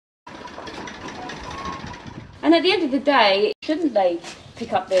And at the end of the day, shouldn't they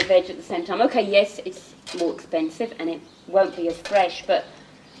pick up their veg at the same time? Okay, yes, it's more expensive and it won't be as fresh, but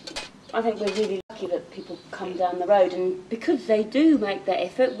I think we're really lucky that people come down the road, and because they do make that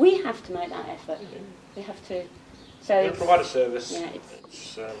effort, we have to make that effort. We have to. So provide a service. Yeah,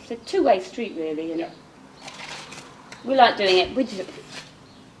 it's a two-way street, really. And yeah. We like doing it.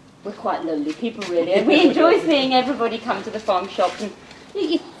 We're quite lonely people, really, and we enjoy seeing everybody come to the farm shop, and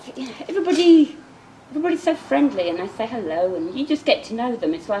everybody's so friendly, and they say hello, and you just get to know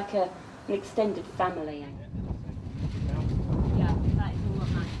them. It's like an extended family. Yeah, that is all that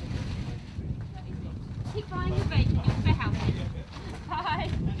matters. Keep buying your veg, you'll be healthy. Bye.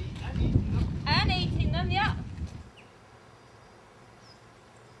 And eating them, yeah.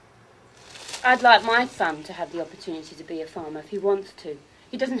 I'd like my son to have the opportunity to be a farmer if he wants to.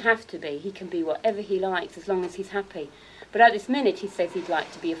 He doesn't have to be. He can be whatever he likes as long as he's happy. But at this minute he says he'd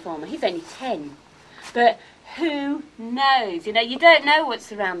like to be a farmer. He's only 10. But who knows? You know, you don't know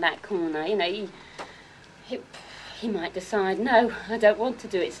what's around that corner. You know, he might decide, no, I don't want to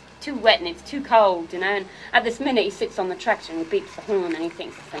do it. It's too wet and it's too cold, you know. And at this minute he sits on the tractor and he beeps the horn and he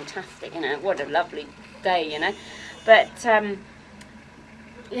thinks it's fantastic, you know, what a lovely day, you know. But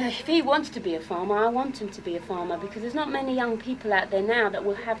yeah, if he wants to be a farmer, I want him to be a farmer, because there's not many young people out there now that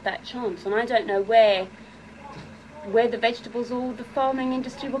will have that chance. And I don't know where the vegetables or the farming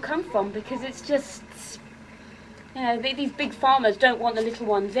industry will come from, because it's just, you know, these big farmers don't want the little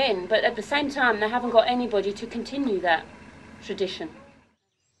ones in, but at the same time they haven't got anybody to continue that tradition.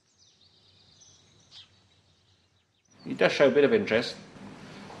 He does show a bit of interest.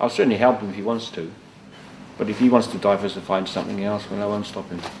 I'll certainly help him if he wants to, but if he wants to diversify into something else, well, I won't stop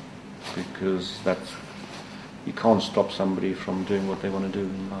him, because you can't stop somebody from doing what they want to do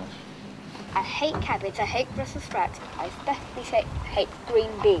in life. I hate cabbage, I hate Brussels sprouts, I especially hate green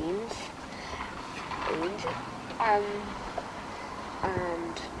beans.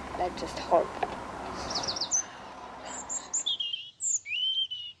 And they're just horrible.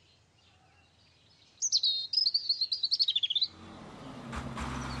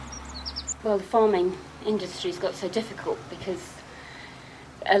 Well, the farming industry's got so difficult because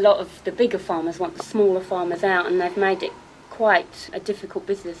a lot of the bigger farmers want the smaller farmers out, and they've made it quite a difficult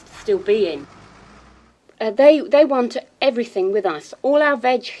business to still be in. They want everything with us. All our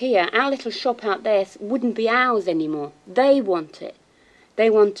veg here, our little shop out there, wouldn't be ours anymore. They want it. They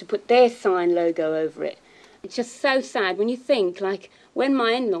want to put their sign logo over it. It's just so sad when you think, like, when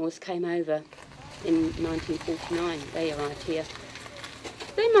my in-laws came over in 1949, they arrived here,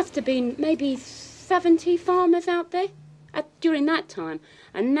 there must have been maybe 70 farmers out there during that time.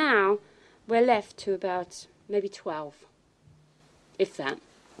 And now we're left to about maybe 12, if that.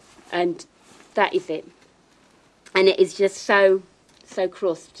 And that is it. And it is just so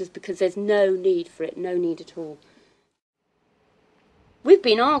cross, just because there's no need for it, no need at all. We've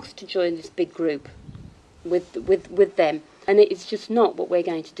been asked to join this big group with them, and it's just not what we're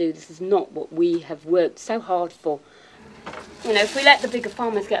going to do. This is not what we have worked so hard for. You know, if we let the bigger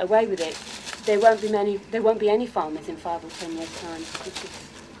farmers get away with it, there won't be any farmers in 5 or 10 years' time, which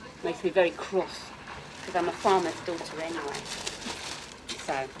makes me very cross, because I'm a farmer's daughter anyway.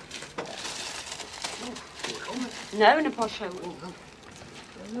 So. No, une poche.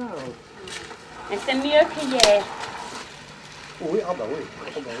 No. Mais c'est mieux qu'hier. Oui, ah bah oui. Ah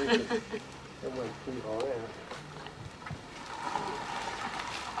bah oui. Plus grand,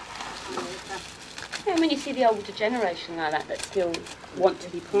 yeah, when you see the older generation like that still want to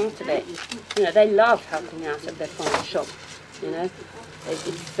be part of it, you know, they love helping out at their farm shop. You know,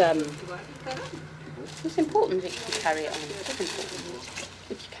 it's important that you carry it on. It's important if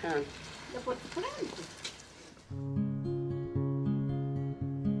you can.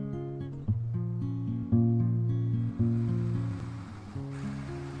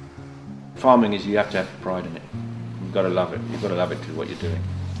 Farming is, you have to have pride in it. You've got to love it. You've got to love it to what you're doing.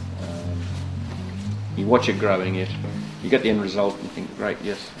 You watch it growing, you get the end result and you think, great,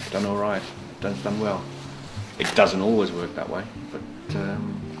 yes, I've done all right, I've done well. It doesn't always work that way, but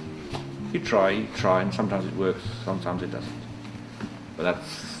you try, and sometimes it works, sometimes it doesn't. But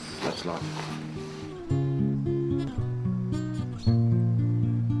that's life.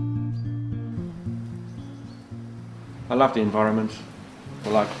 I love the environment. I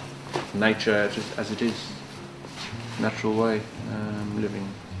like nature as it is, natural way, living,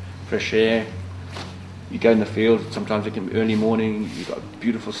 fresh air. You go in the field, sometimes it can be early morning, you've got a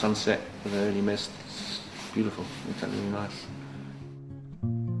beautiful sunset with an early mist. It's beautiful, it's really nice.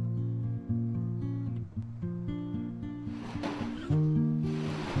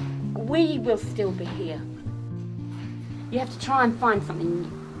 We will still be here. You have to try and find something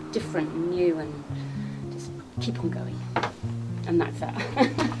different and new, and just keep on going. And that's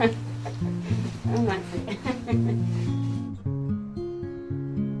that.